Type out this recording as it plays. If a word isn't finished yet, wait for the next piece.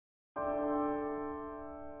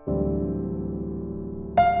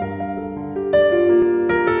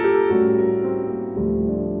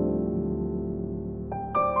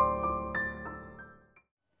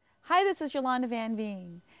this is Yolanda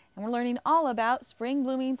Vanveen, and we're learning all about spring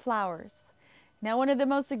blooming flowers. Now, one of the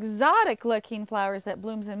most exotic looking flowers that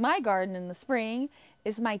blooms in my garden in the spring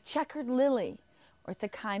is my checkered lily, or it's a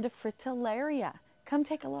kind of Fritallaria. Come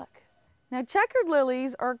take a look. Now, checkered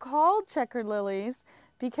lilies are called checkered lilies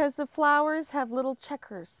because the flowers have little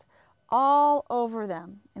checkers all over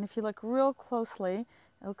them. And if you look real closely,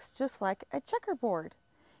 it looks just like a checkerboard.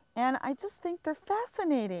 And I just think they're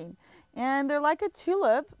fascinating. And they're like a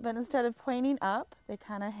tulip, but instead of pointing up, they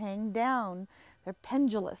kind of hang down. They're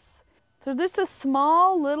pendulous. So just a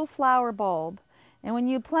small little flower bulb. And when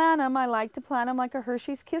you plant them, I like to plant them like a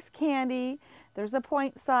Hershey's Kiss candy. There's a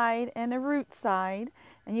point side and a root side.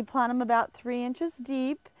 And you plant them about 3 inches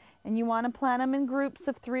deep. And you want to plant them in groups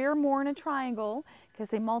of 3 or more in a triangle because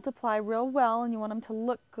they multiply real well and you want them to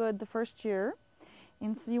look good the first year.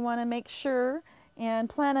 And so you want to make sure and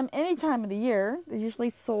plant them any time of the year. They're usually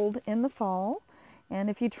sold in the fall. And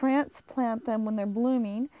if you transplant them when they're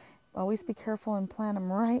blooming, always be careful and plant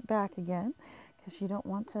them right back again because you don't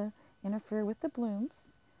want to interfere with the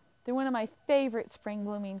blooms. They're one of my favorite spring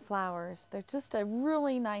blooming flowers. They're just a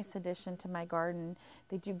really nice addition to my garden.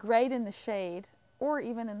 They do great in the shade or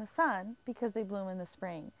even in the sun because they bloom in the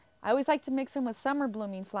spring. I always like to mix them with summer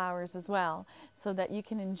blooming flowers as well so that you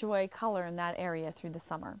can enjoy color in that area through the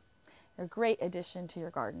summer. They're a great addition to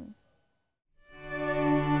your garden.